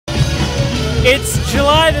It's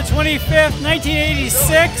July the 25th,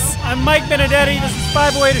 1986. I'm Mike Benedetti. This is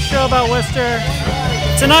 508, a show about Worcester.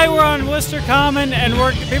 Tonight we're on Worcester Common, and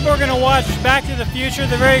people are going to watch Back to the Future.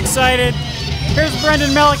 They're very excited. Here's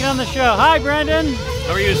Brendan Melican on the show. Hi, Brendan.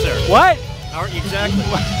 How are you, sir? What? How are you exactly?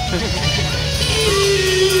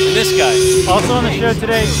 And this guy. Also on the show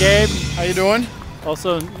today, Gabe. How you doing?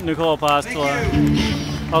 Also Nicole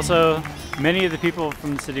Apostola. Also many of the people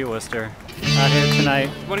from the city of Worcester out here tonight.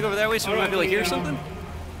 You want to go over that way so we might be able to hear something?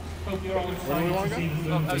 Where do we want to go?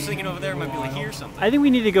 Well, I was thinking over there we might be able to hear something. I think we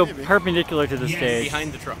need to go perpendicular to the stage.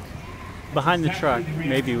 Behind the truck. Behind the truck.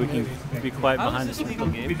 Maybe we can be quiet behind the truck. Legal,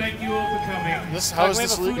 Gabe? Thank you all for coming. How is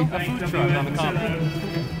this legal? A food truck on the common.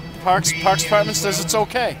 Parks Department says it's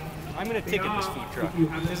okay. I'm going to ticket this food truck.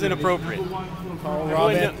 This is inappropriate. Call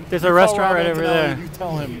Rob There's a restaurant right over there. You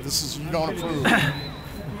tell him you don't approve.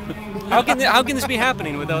 How can this be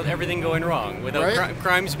happening without everything going wrong? Without Right?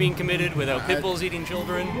 crimes being committed? Without pit bulls eating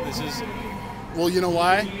children? This is. Well, you know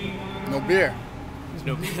why? No beer. There's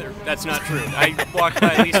no beer. That's not true. I walked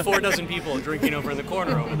by at least 4 dozen people drinking over in the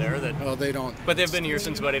corner over there. Well, they don't. But they've been here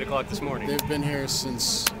since about 8 o'clock this morning. They've been here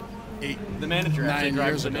since 8. The manager actually 9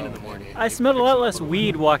 drives years them in ago. the morning. I smelled a lot less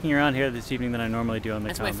weed walking around here this evening than I normally do on the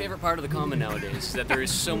That's common. my favorite part of the common nowadays, is that there is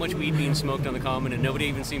so much weed being smoked on the common and nobody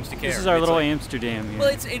even seems to care. This is our It's little like, Amsterdam here. well,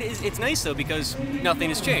 it's nice though because nothing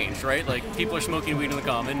has changed, right? Like people are smoking weed on the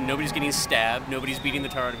common, nobody's getting stabbed, nobody's beating the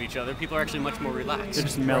tar out of each other. People are actually much more relaxed. They're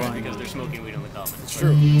just mellowing. because they're smoking weed on the common. It's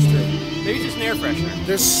true. It's true. Maybe just an air freshener.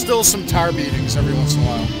 There's still some tar beatings every once in a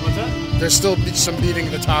while. What's that? There's still some beating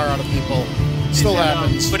the tar out of people. Still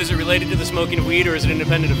happens. But is it related to the smoking of weed or is it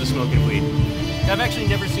independent of the smoking of weed? I've actually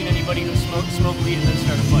never seen anybody who smoked weed and then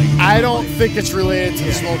start a fight. I don't think it's related to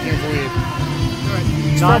the smoking of weed.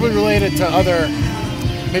 It's probably related to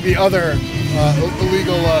maybe other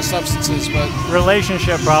illegal substances, but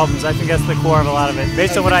Relationship problems, I think that's the core of a lot of it,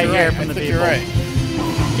 based on what I hear from the people. You're right.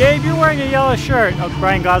 Gabe, you're wearing a yellow shirt. Oh,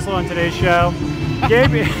 Brian Goslow on today's show.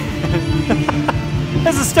 Gabe,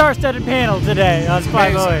 there's a star-studded panel today on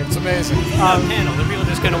 508. It's amazing. It's not a panel, the people are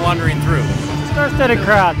just kind of wandering through. Star-studded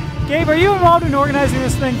crowd. Gabe, are you involved in organizing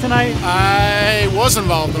this thing tonight? I was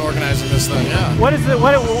involved in organizing this thing, yeah. What is it?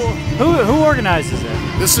 Who organizes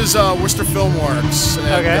it? This is Worcester Film Works.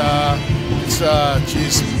 And, Okay.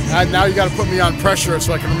 Geez. Now you got to put me on pressure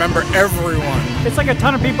so I can remember everyone. It's like a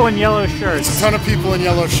ton of people in yellow shirts. It's a ton of people in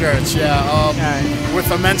yellow shirts, yeah. Okay. With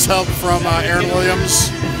immense help from Aaron Williams.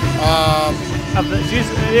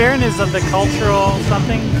 Aaron is of the cultural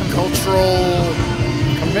something? Cultural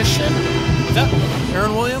Commission. What's that?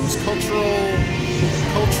 Aaron Williams, cultural.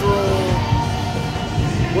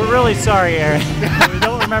 We're really sorry, Aaron. We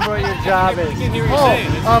don't remember what your job is. I can't hear what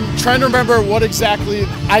you're saying. Trying to remember what exactly.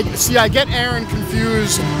 I get Aaron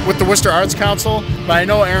confused with the Worcester Arts Council, but I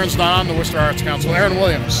know Aaron's not on the Worcester Arts Council. Aaron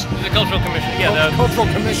Williams. The Cultural Commission. Yeah, the Cultural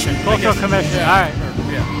Commission. Cultural Commission. Yeah. All right.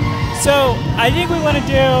 Yeah. So I think we want to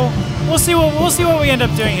do. We'll see what we end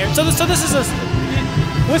up doing here. So this is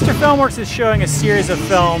Worcester Filmworks is showing a series of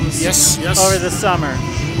films. Yes. Over the summer.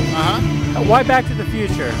 Why Back to the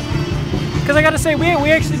Future? Because I got to say, we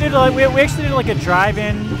actually did like a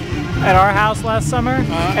drive-in at our house last summer,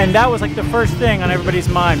 and that was like the first thing on everybody's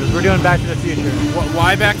mind was we're doing Back to the Future.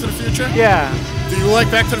 Why Back to the Future? Yeah. Do you like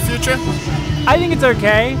Back to the Future? I think it's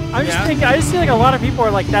okay. I just feel like a lot of people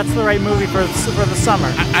are like, that's the right movie for the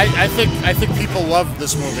summer. I think people love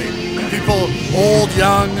this movie. People, old,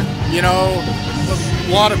 young, you know,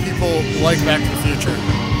 a lot of people like Back to the Future,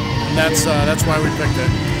 and that's why we picked it.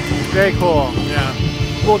 Very cool. Yeah.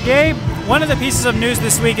 Well, Gabe, one of the pieces of news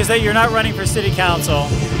this week is that you're not running for city council.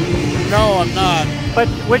 No, I'm not. But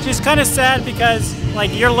which is kind of sad because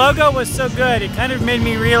like your logo was so good, it kind of made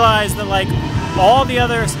me realize that like all the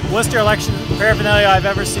other Worcester election paraphernalia I've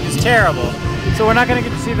ever seen is terrible. So we're not going to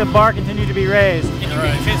get to see the bar continue to be raised. Can you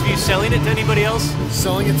get a chance of you selling it to anybody else?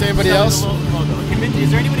 Selling it to anybody else? Logo.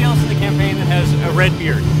 Is there anybody else in the campaign that has a red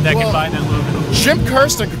beard that can buy that logo? Jim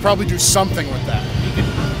Kirsten could probably do something with that.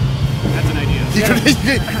 That's an idea.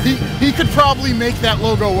 He could probably make that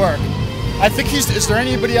logo work. I think is there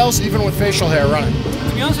anybody else even with facial hair running?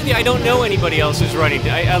 To be honest with you, I don't know anybody else who's running,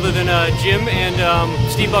 other than Jim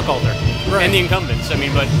and Steve Buckhalter. Right. And the incumbents. I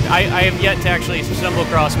mean, but I have yet to actually stumble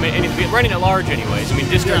across running at large anyways. I mean,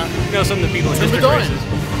 district, you know, some of the people in district races.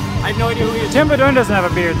 I have no idea who he is. Tim Bedoin doesn't have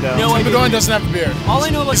a beard though. No, Tim Bedoin doesn't have a beard. All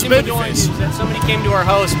I know about He's Tim a Bedoin babyface. is that somebody came to our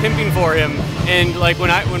house pimping for him, and like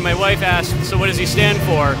when my wife asked, so what does he stand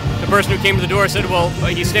for? The person who came to the door said, well,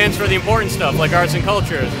 he stands for the important stuff like arts and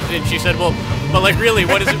culture. And she said, well, but like really,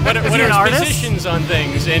 what is it? What are his positions on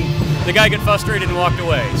things? And the guy got frustrated and walked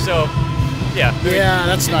away. So Yeah. Yeah,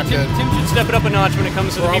 that's not good. Tim should step it up a notch when it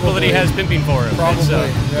comes to the people that he has pimping for him. Probably,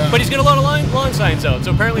 yeah. But he's got a lot of lawn signs out,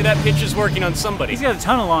 so apparently that pitch is working on somebody. He's got a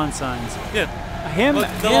ton of lawn signs. Yeah. Him,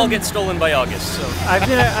 they'll all get stolen by August. So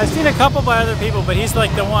I've seen a couple by other people, but he's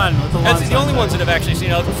like the one with the lawn signs. That's the only ones that I've actually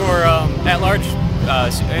seen out for at-large,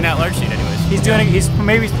 an at-large seat anyways. He's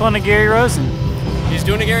maybe he's pulling a Gary Rosen. He's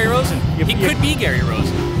doing a Gary Rosen. He could be Gary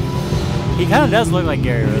Rosen. He kind of does look like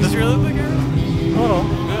Gary Rosen. Does he really look like Gary Rosen? A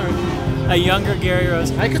little. A younger Gary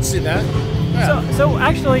Rosen. I could see that. Yeah. So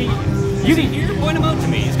actually, you can here. Point him out to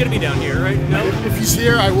me. He's gonna be down here, right? No. If he's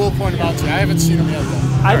here, I will point him out to you. I haven't seen him yet,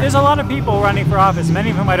 though. There's a lot of people running for office. Many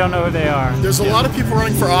of whom I don't know who they are. There's a lot of people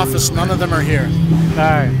running for office. None of them are here. All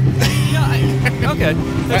right. Okay.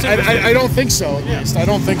 I don't think so. At least I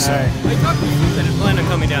don't think so. Right. I talked to you that had planned on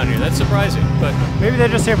coming down here. That's surprising, but maybe they're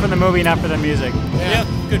just here for the movie, not for the music. Yeah,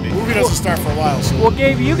 could be. The movie doesn't start for a while. So. Well,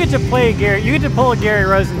 Gabe, you get to play Gary. You get to pull a Gary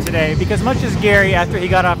Rosen today because much as Gary, after he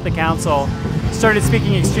got off the council, started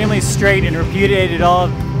speaking extremely straight and repudiated all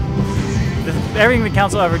of everything the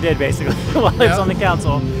council ever did, basically, while he was on the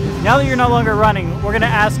council. Now that you're no longer running, we're going to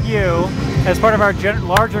ask you, as part of our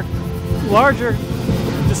larger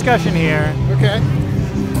discussion here. Okay.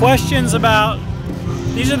 Questions about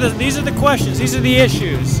these are the questions. These are the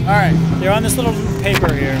issues. All right. They're on this little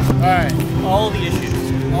paper here. All right. All the issues.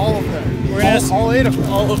 All of them. We're gonna ask all 8 of them.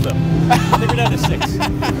 All of them. I think we're down to 6.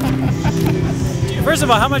 First of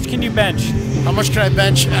all, how much can you bench? How much can I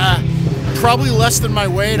bench? Probably less than my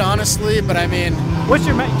weight, honestly. But I mean, what's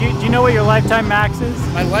your? Do you know what your lifetime max is?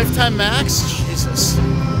 My lifetime max? Jesus.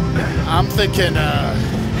 I'm thinking.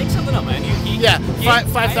 Make something up, man.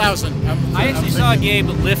 5,000. I actually saw Gabe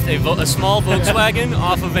lift a small Volkswagen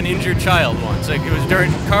off of an injured child once. Like it was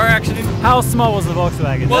during a car accident. How small was the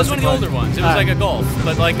Volkswagen? Well, it was one of the older ones. It was like a Golf,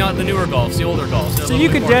 but like not the newer Golfs, the older Golfs. So you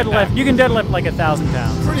could deadlift. You can deadlift like 1,000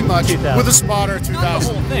 pounds. Pretty much. 2,000. With a spotter, 2,000. Not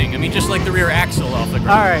the whole thing. I mean, just like the rear axle off the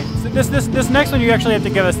ground. All right. So this next one you actually have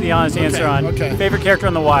to give us the honest answer on. Okay. Favorite character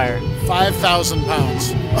on The Wire. 5,000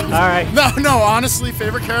 pounds. All right. No. Honestly,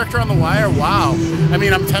 favorite character on The Wire. Wow. I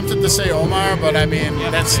mean, I'm tempted to say Omar, but I mean,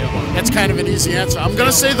 that's kind of an easy answer. I'm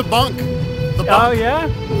gonna say the Bunk. The Bunk. Oh yeah.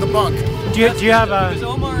 The Bunk. Do you have a? Because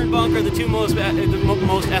Omar and Bunk are the two most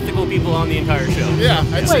ethical people on the entire show. Yeah,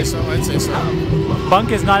 I'd say so.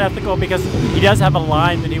 Bunk is not ethical because he does have a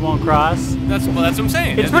line that he won't cross. That's what I'm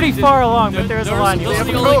saying. It's pretty far along, but there is a line. Those are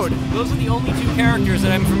the only 2 characters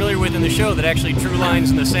that I'm familiar with in the show that actually drew lines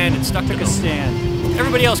in the sand and stuck to them. A stand.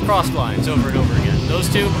 Everybody else crossed lines over and over again. Those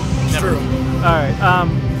 2, never. True. All right.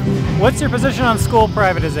 What's your position on school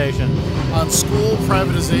privatization? On school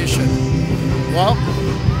privatization, well,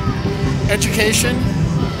 education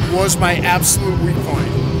was my absolute weak point.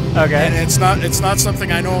 Okay. And it's not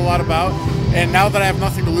something I know a lot about. And now that I have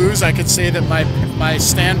nothing to lose, I could say that my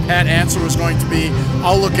stand pat answer was going to be,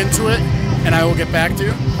 I'll look into it and I will get back to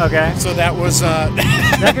you. Okay. So that was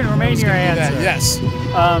that can remain your answer. Yes.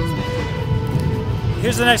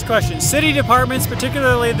 Here's the next question. City departments,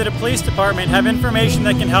 particularly the police department, have information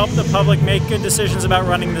that can help the public make good decisions about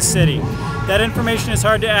running the city. That information is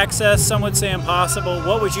hard to access, some would say impossible.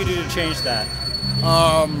 What would you do to change that?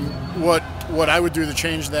 What I would do to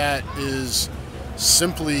change that is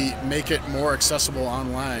simply make it more accessible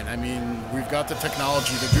online. I mean, we've got the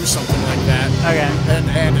technology to do something like that. Okay.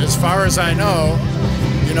 And as far as I know,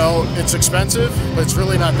 it's expensive, but it's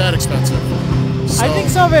really not that expensive. So, I think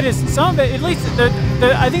some of it, at least,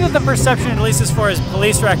 I think that the perception, at least as far as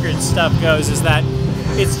police records stuff goes, is that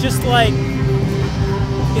it's just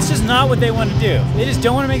not what they want to do. They just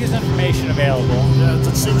don't want to make this information available. Yeah,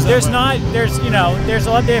 it seems there's a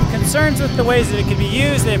lot. They have concerns with the ways that it could be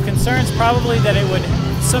used. They have concerns probably that it would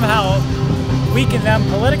somehow weaken them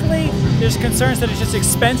politically. There's concerns that it's just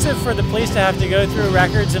expensive for the police to have to go through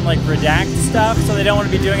records and like redact stuff, so they don't want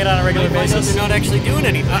to be doing it on a regular basis. They're not actually doing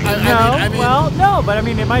anything. No, but I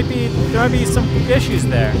mean, there might be some issues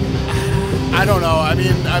there. I don't know. I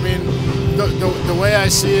mean, the way I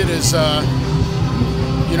see it is,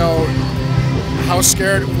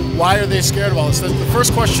 why are they scared of all this? The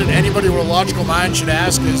first question anybody with a logical mind should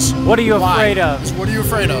ask is, what are you afraid of? What are you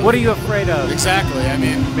afraid of? What are you afraid of? Exactly. I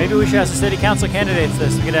mean, maybe we should ask the city council candidates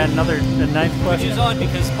this. We could add a ninth question. Which is odd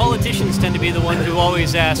because politicians tend to be the ones who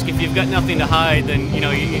always ask if you've got nothing to hide, then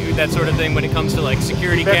that sort of thing when it comes to like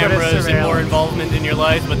security cameras and more involvement in your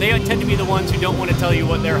life. But they tend to be the ones who don't want to tell you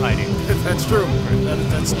what they're hiding. That's true.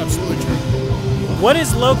 That's absolutely true. What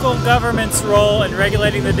is local government's role in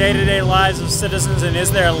regulating the day-to-day lives of citizens, and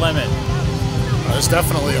is there a limit? There's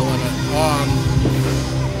definitely a limit.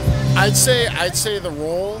 I'd say the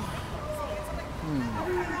role.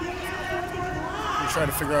 I'm trying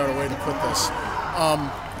to figure out a way to put this.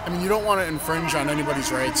 I mean, you don't want to infringe on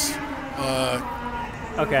anybody's rights.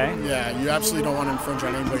 Okay. Yeah, you absolutely don't want to infringe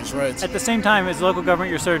on anybody's rights. At the same time, as local government,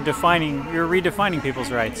 you're sort of you're redefining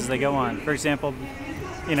people's rights as they go on. For example,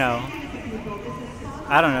 you know,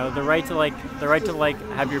 I don't know, the right to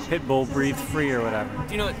have your pit bull breathe free or whatever.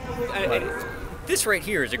 You know, this right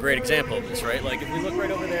here is a great example of this, right? Like, if we look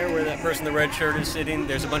right over there where that person in the red shirt is sitting,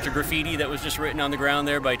 there's a bunch of graffiti that was just written on the ground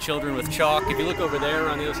there by children with chalk. If you look over there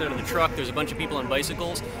on the other side of the truck, there's a bunch of people on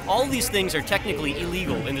bicycles. All these things are technically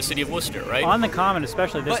illegal in the city of Worcester, right? On the common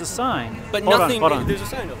especially, there's a sign. But hold nothing, on. There's a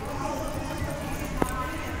sign over there.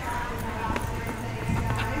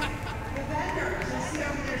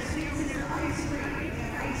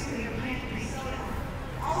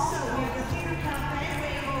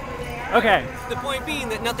 Okay. The point being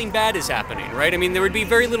that nothing bad is happening, right? I mean, there would be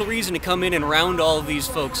very little reason to come in and round all of these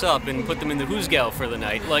folks up and put them in the hoosgow for the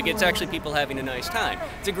night. Like, it's actually people having a nice time.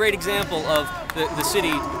 It's a great example of the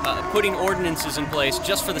city putting ordinances in place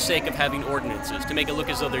just for the sake of having ordinances, to make it look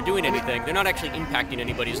as though they're doing anything. They're not actually impacting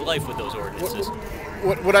anybody's life with those ordinances.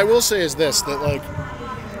 What I will say is this, that like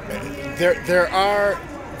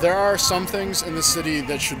there are some things in the city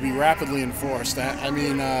that should be rapidly enforced. I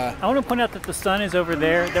want to point out that the sun is over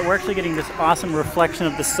there, that we're actually getting this awesome reflection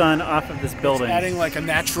of the sun off of this building. It's adding like a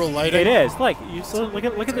natural lighting. It is. Like, so look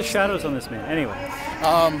at the shadows on this man. Anyway.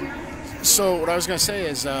 So what I was going to say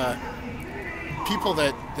is people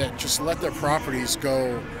that just let their properties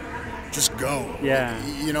go, just go. Yeah.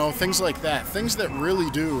 You know, things like that. Things that really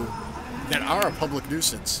that are a public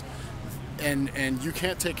nuisance. And you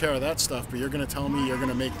can't take care of that stuff, but you're going to tell me you're going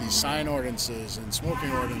to make these sign ordinances and smoking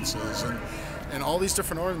ordinances and all these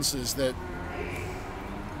different ordinances that,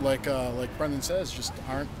 like Brendan says, just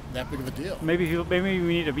aren't that big of a deal. Maybe we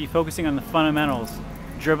need to be focusing on the fundamentals: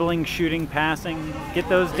 dribbling, shooting, passing. Get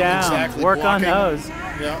those down. Exactly. Work Blocking. on those.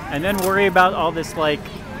 Yeah. And then worry about all this like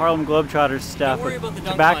Harlem Globetrotters stuff. Don't worry about the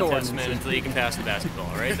dunk tobacco contest, man, ordinances. until you can pass the basketball,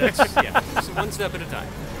 right? That's just one step at a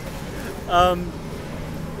time.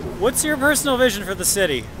 What's your personal vision for the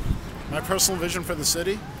city? My personal vision for the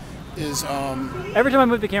city is every time I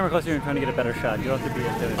move the camera closer, I'm trying to get a better shot. You don't have to be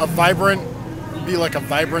a vibrant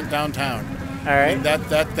downtown. All right. And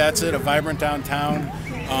that's it. A vibrant downtown,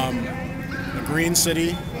 a green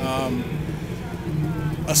city,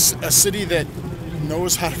 a city that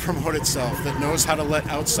knows how to promote itself, that knows how to let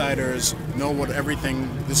outsiders know what everything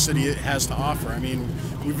the city has to offer. I mean,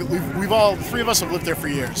 we've all, the three of us have lived there for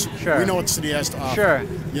years. Sure. We know what the city has to offer. Sure.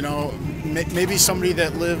 You know, maybe somebody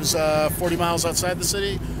that lives 40 miles outside the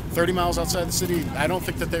city, 30 miles outside the city, I don't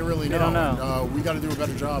think that they really know. They don't know. We got to do a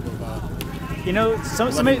better job of. You know,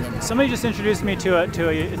 somebody just introduced me to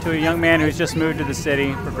a young man who's just moved to the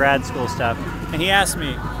city for grad school stuff, and he asked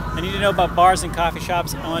me, I need to know about bars and coffee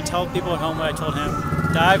shops. I want to tell people at home what I told him.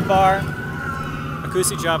 Dive bar,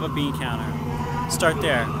 acoustic Java bean counter. Start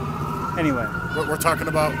there. Anyway. We're talking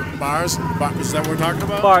about bars? Is that what we're talking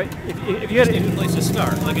about? Bar. If you had a place to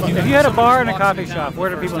start. Like if you had a bar and a coffee shop, where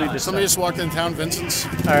do people need to start? Somebody just walked in town, Vincent's.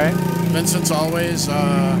 All right. Vincent's always,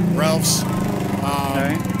 Ralph's, All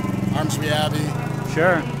right. Armsby Abbey.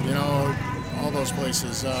 Sure. You know, all those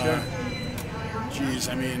places. Sure. Geez,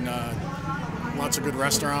 I mean, lots of good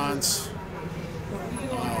restaurants.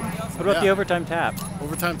 What about the Overtime Tap?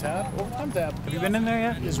 Overtime Tap? Overtime Tap. Have you been in there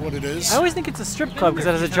yet? Is what it is. I always think it's a strip club because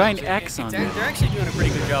it has a giant X on it. They're actually doing a pretty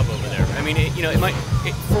good job over there. I mean,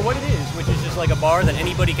 for what it is, which is just like a bar that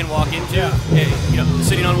anybody can walk into,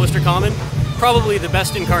 sitting on Worcester Common, probably the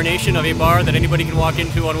best incarnation of a bar that anybody can walk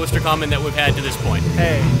into on Worcester Common that we've had to this point.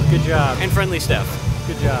 Hey, good job. And friendly staff.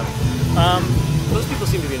 Good job. Those people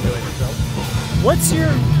seem to be enjoying themselves.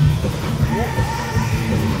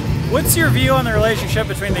 What's your view on the relationship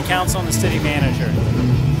between the council and the city manager?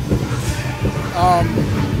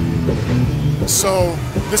 So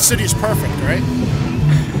this city's perfect, right?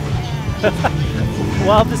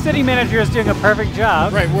 Well, the city manager is doing a perfect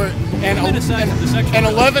job. Right. And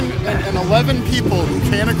 11 people who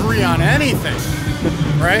can't agree on anything,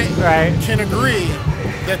 right? Right. Can agree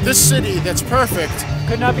that this city that's perfect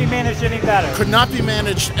could not be managed any better. Could not be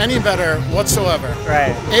managed any better whatsoever.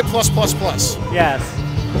 Right. A+++. Yes.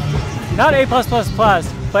 Not A+++,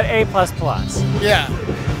 but A++. Yeah.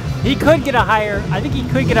 He could get I think he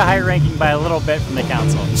could get a higher ranking by a little bit from the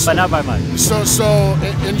council, but not by much. So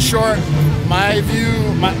in short, my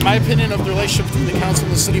opinion of the relationship between the council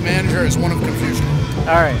and the city manager is one of confusion.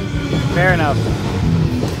 All right, fair enough.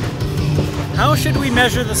 How should we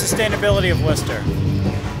measure the sustainability of Worcester?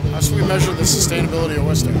 How should we measure the sustainability of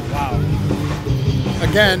Worcester? Wow.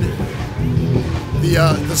 Again, the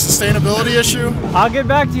sustainability issue. I'll get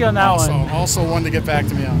back to you on that one. Also one to get back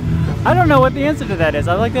to me on. I don't know what the answer to that is.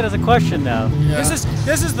 I like that as a question, though. Yeah.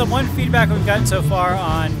 This is the one feedback we've gotten so far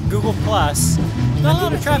on Google Plus. Not a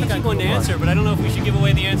lot of traffic on one Google to answer, but I don't know if we should give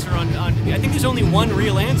away the answer on. I think there's only one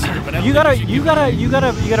real answer, but I don't you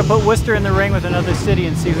gotta put Worcester in the ring with another city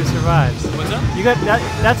and see who survives. What's up?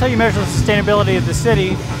 That's how you measure the sustainability of the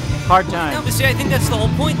city. Hard time. No, but see, I think that's the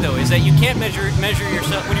whole point, though, is that you can't measure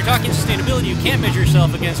yourself when you're talking sustainability. You can't measure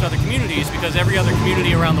yourself against other communities because every other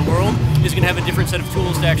community around the world is going to have a different set of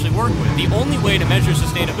tools to actually work with. The only way to measure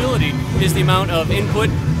sustainability is the amount of input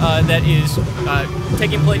that is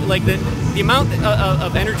taking place, like the amount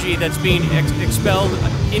of energy that's being expelled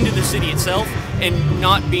into the city itself and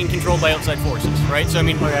not being controlled by outside forces, right? So I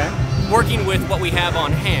mean, working with what we have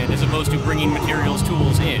on hand as opposed to bringing materials,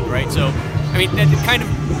 tools in, right? So I mean, that kind of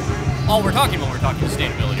all we're talking when we're talking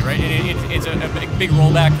sustainability, right? And it's a big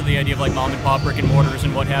rollback to the idea of like mom and pop brick and mortars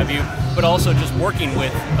and what have you, but also just working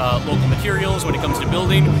with local materials when it comes to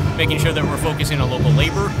building, making sure that we're focusing on local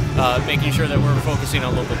labor, making sure that we're focusing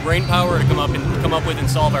on local brain power to come up with and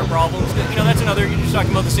solve our problems. You know, that's another. You're just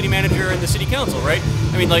talking about the city manager and the city council, right?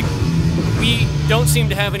 I mean, like, we don't seem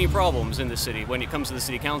to have any problems in the city when it comes to the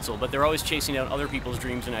city council, but they're always chasing out other people's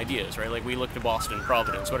dreams and ideas, right? Like we look to Boston,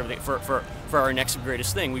 Providence, whatever for our next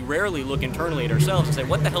greatest thing. We rarely look internally at ourselves and say,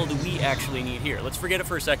 what the hell do we actually need here? Let's forget it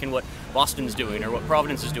for a second what Boston's doing or what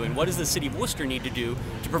Providence is doing. What does the city of Worcester need to do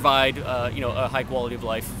to provide a high quality of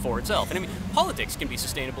life for itself? And I mean, politics can be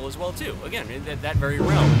sustainable as well too. Again, in that very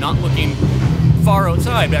realm, not looking far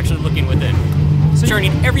outside, but actually looking within.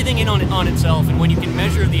 Churning everything in on itself, and when you can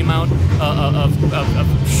measure the amount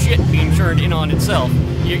of shit being churned in on itself,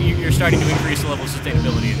 you're starting to increase the level of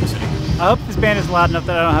sustainability in the city. I hope this band is loud enough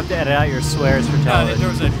that I don't have to edit out your swears for television. There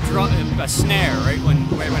was a snare right when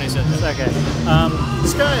I said that. Okay.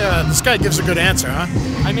 This guy gives a good answer, huh?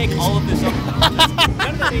 I make all of this up.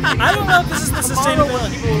 I don't know if this is the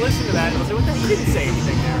sustainability. People will listen to that and will say, "What the hell? He didn't say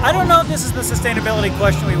anything there." I don't know if this is the sustainability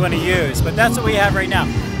question we want to use, but that's what we have right now.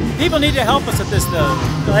 People need to help us with this, though.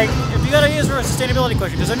 Like, if you got to use for a sustainability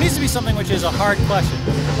question, because there needs to be something which is a hard question.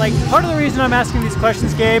 Like, part of the reason I'm asking these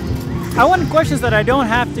questions, Gabe, I want questions that I don't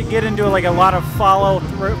have to get into like a lot of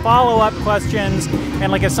follow-up questions,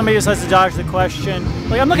 and like if somebody just has to dodge the question,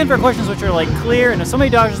 like I'm looking for questions which are like clear, and if somebody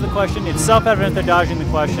dodges the question, it's self-evident they're dodging the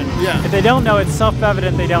question. Yeah. If they don't know, it's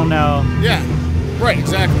self-evident they don't know. Yeah. Right.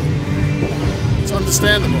 Exactly. It's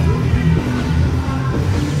understandable.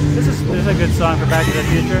 This is a good song for Back to the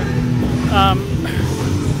Future.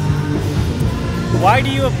 Why do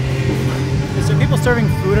you? Is there people serving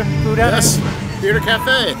food out Yes. there? Theater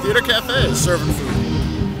Cafe is serving food.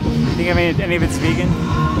 Do you think any of it's vegan?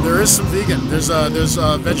 There is some vegan. There's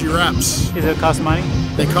veggie wraps. Does it cost money?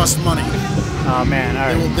 They cost money. Oh man,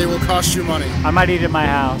 all right. They will cost you money. I might eat at my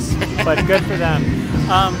house, but good for them.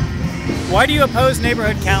 Why do you oppose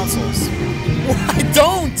neighborhood councils? I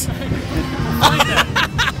don't.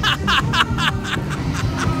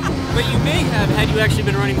 But you may have had you actually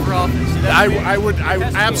been running for office. So I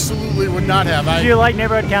absolutely would not have. Do you like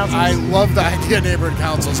neighborhood councils? I love the idea of neighborhood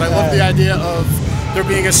councils. I love the idea of there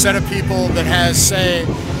being a set of people that has say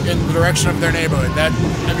in the direction of their neighborhood.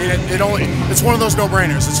 It's one of those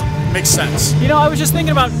no-brainers. It makes sense. You know, I was just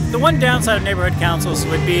thinking about the one downside of neighborhood councils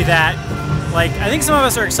would be that, like, I think some of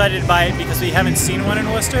us are excited by it because we haven't seen one in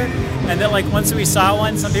Worcester, and that like once we saw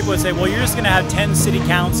one, some people would say, well, you're just going to have 10 city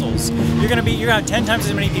councils. You're going to have 10 times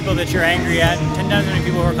as many people that you're angry at, and 10 times as many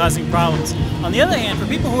people who are causing problems. On the other hand, for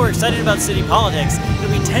people who are excited about city politics,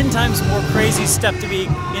 it'll be 10 times more crazy stuff to be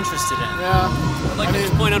interested in. Yeah. I'd like to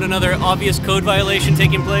just point out another obvious code violation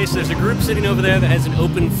taking place. There's a group sitting over there that has an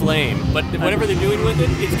open flame, but whatever they're doing with it,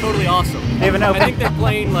 it's totally awesome. They have an open. I think they're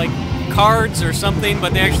playing like cards or something,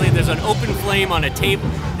 but there's an open flame on a table.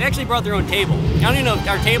 They actually brought their own table. I don't even know,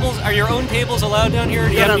 are your own tables allowed down here?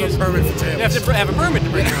 You gotta have a permit for tables. You have to have a permit to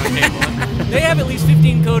bring your own table. They have at least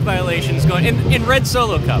 15 code violations going in red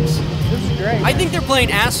Solo cups. This is great. I think they're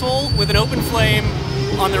playing asshole with an open flame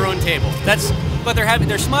on their own table. But they're having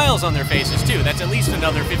their smiles on their faces too. That's at least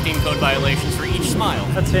another 15 code violations for each smile.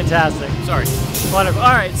 That's fantastic. Sorry. Wonderful.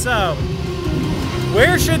 All right, so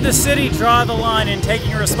where should the city draw the line in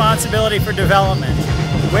taking responsibility for development?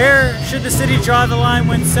 Where should the city draw the line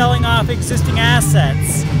when selling off existing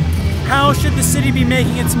assets? How should the city be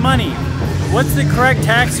making its money? What's the correct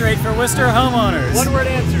tax rate for Worcester homeowners? One-word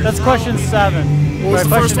answers. That's question 7. What was the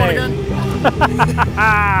first one again?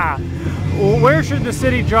 Where should the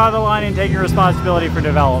city draw the line in taking responsibility for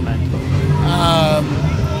development?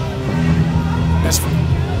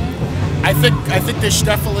 I think they should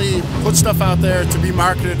definitely put stuff out there to be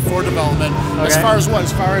marketed for development. Okay. As far as what?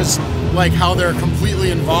 As far as like how they're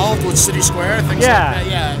completely involved with City Square, things like that.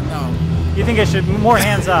 Yeah, no. You think it should more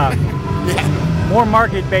hands off? Yeah. More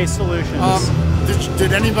market-based solutions.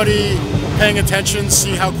 Did anybody paying attention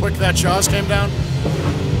see how quick that Shaw's came down?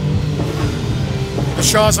 The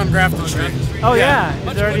Shaw's on Grafton Street. Oh yeah,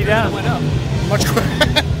 it's already down. Went up. Much quicker.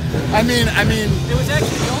 I mean, it was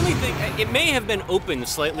actually the only thing. It may have been open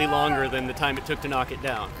slightly longer than the time it took to knock it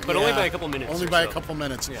down, but only by a couple minutes. Only by a couple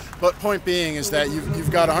minutes. Yeah. But point being is that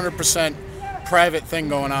you've got 100% private thing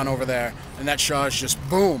going on over there, and that Shaw's just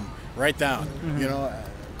boom right down. Mm-hmm. You know,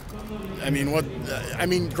 I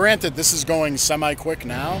mean, granted, this is going semi-quick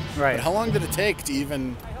now. Right. But how long did it take to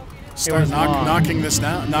even start long. knocking this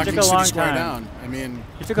down, knocking took a City long Square time. down? I mean,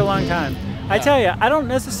 It took a long time. I tell you, I don't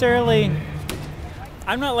necessarily.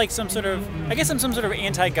 I'm not like some sort of. I guess I'm some sort of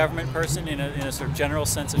anti-government person in a sort of general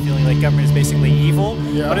sense of feeling like government is basically evil.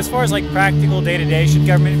 Yeah. But as far as like practical day-to-day, should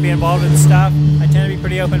government be involved in stuff? I tend to be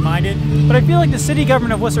pretty open-minded. But I feel like the city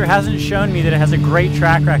government of Worcester hasn't shown me that it has a great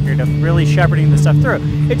track record of really shepherding this stuff through.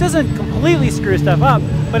 It doesn't completely screw stuff up,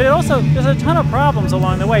 but it also there's a ton of problems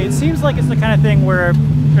along the way. It seems like it's the kind of thing where,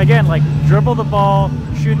 again, like dribble the ball,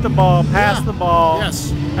 shoot the ball, pass the ball.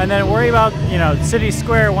 Yes. And then worry about, City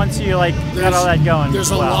Square once you got all that going.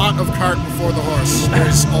 There's a lot of cart before the horse.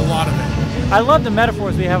 There's a lot of it. I love the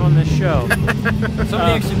metaphors we have on this show.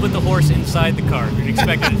 Somebody actually put the horse inside the cart and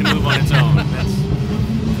expected it to move on its own.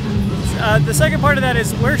 The second part of that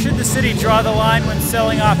is, where should the city draw the line when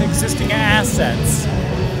selling off existing assets?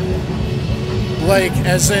 Like,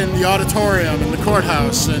 as in the auditorium and the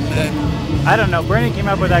courthouse and I don't know. Brandon came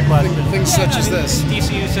up with that question. things such as this.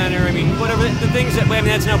 DCU Center, I mean, whatever, the things that,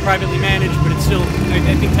 that's now privately managed, but it's still,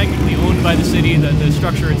 I think, technically owned by the city, the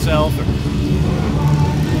structure itself.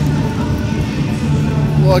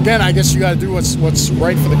 Well, again, I guess you got to do what's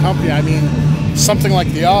right for the company. I mean, something like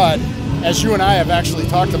the Odd, as you and I have actually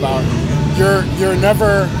talked about, you're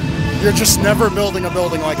just never building a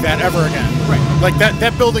building like that ever again. Right. Like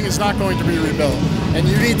that building is not going to be rebuilt. And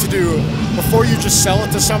you need to do, before you just sell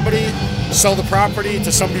it to somebody, sell the property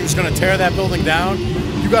to somebody who's going to tear that building down,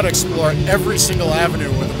 you got to explore every single avenue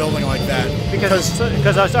with a building like that. Because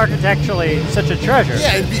it's architecturally such a treasure.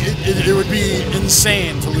 Yeah, it would be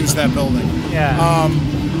insane to lose that building. Yeah.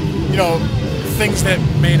 Things that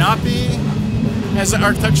may not be as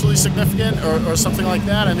architecturally significant or something like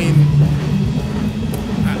that. I mean,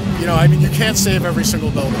 you can't save every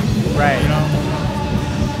single building. Right.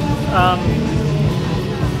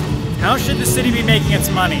 How should the city be making its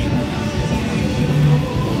money?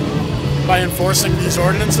 By enforcing these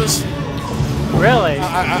ordinances. Really?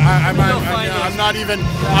 I'm not even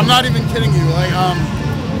kidding you. Like,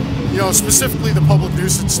 specifically the public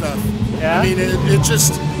nuisance stuff. Yeah. I mean, it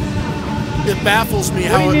baffles me.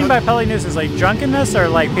 What do you mean by public nuisance? Like drunkenness or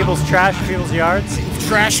like people's trash in people's yards?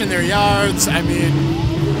 Trash in their yards. I mean,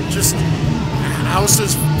 just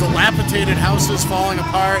houses, dilapidated houses falling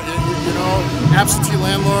apart. Absentee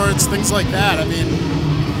landlords, things like that. I mean,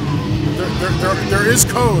 there is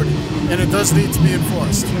code, and it does need to be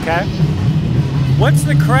enforced. Okay. What's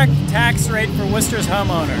the correct tax rate for Worcester's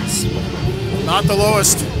homeowners? Not the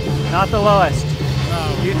lowest. Not the lowest.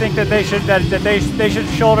 No. You think that they should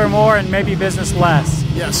shoulder more and maybe business less?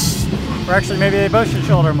 Yes. Or actually, maybe they both should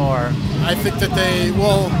shoulder more. I think that I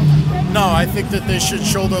think that they should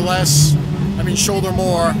shoulder less. I mean, shoulder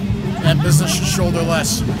more, and business should shoulder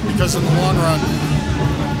less, because in the long run,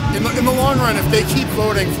 if they keep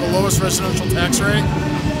voting for the lowest residential tax rate,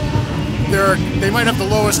 they might have the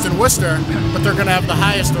lowest in Worcester, but they're going to have the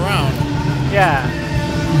highest around. Yeah.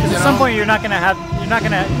 Because at some point you're not going to, I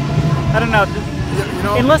don't know.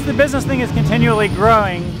 Unless the business thing is continually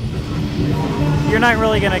growing, you're not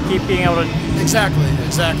really going to keep being able to. Exactly.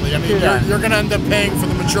 I mean, you're going to end up paying for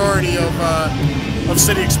the majority of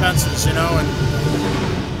city expenses, and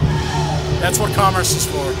that's what commerce is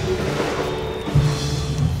for.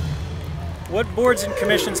 What boards and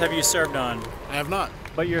commissions have you served on? I have not.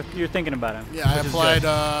 But you're thinking about it. Yeah, I applied.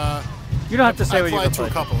 You don't have to say what you applied to a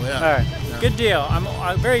couple. Yeah. All right. Yeah. Good deal.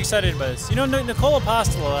 I'm very excited about this. Nicole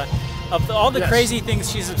Apostola, of all the crazy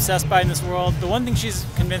things she's obsessed by in this world, the one thing she's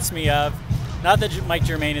convinced me of, not that Mike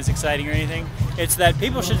Germain is exciting or anything, it's that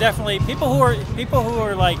people who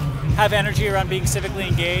are like have energy around being civically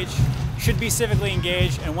engaged should be civically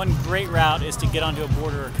engaged, and one great route is to get onto a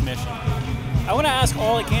board or a commission. I want to ask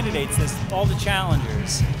all the candidates this, all the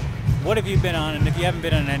challengers, what have you been on, and if you haven't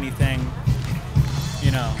been on anything,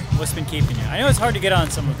 what's been keeping you? I know it's hard to get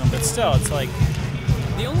on some of them, but still, it's like,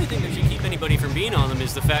 the only thing that should keep anybody from being on them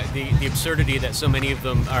is the fact, the absurdity that so many of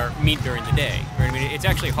them meet during the day. Right? I mean, it's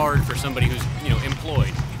actually hard for somebody who's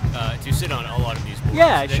employed to sit on a lot of these boards.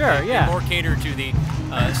 Yeah, sure, yeah. More cater to the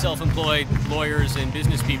self-employed lawyers and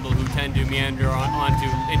business people who tend to meander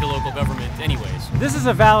into local government anyways. This is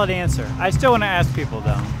a valid answer. I still want to ask people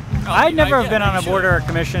though. I'd never have been on a board or a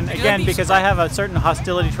commission, again, because I have a certain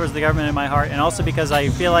hostility towards the government in my heart, and also because I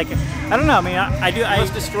feel like, I don't know, I mean, I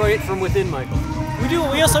must destroy it from within, Michael. We do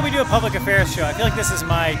a public affairs show. I feel like this is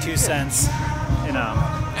my 2 cents, you know.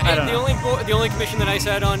 I don't know. The only commission that I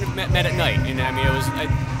sat on met at night, and I mean,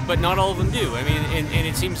 but not all of them do. I mean, and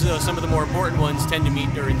it seems as though some of the more important ones tend to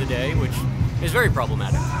meet during the day, which is very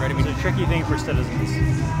problematic, right? I mean, It's a tricky thing for citizens.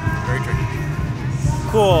 very tricky.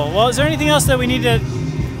 Cool. Well, is there anything else that we need that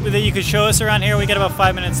you could show us around here? We got about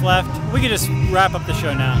 5 minutes left. We could just wrap up the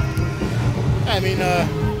show now. I mean,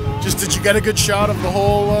 just did you get a good shot of the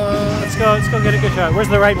whole? Let's go get a good shot. Where's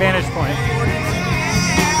the right vantage point?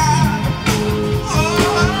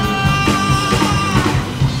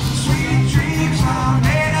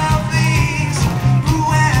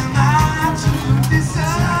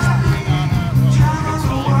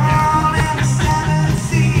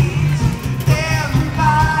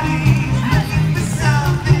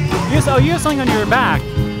 Oh, you have something on your back.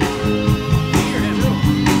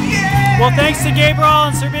 Well, thanks to Gabe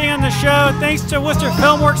Rollins for being on the show. Thanks to Worcester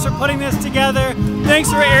Filmworks for putting this together.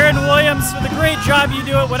 Thanks for Aaron Williams for the great job you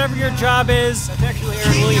do at whatever your job is. That's actually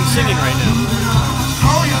Aaron Williams singing right now.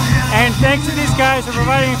 And thanks to these guys for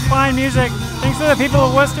providing fine music. Thanks to the people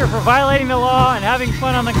of Worcester for violating the law and having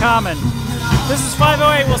fun on the Common. This is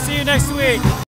 508. We'll see you next week.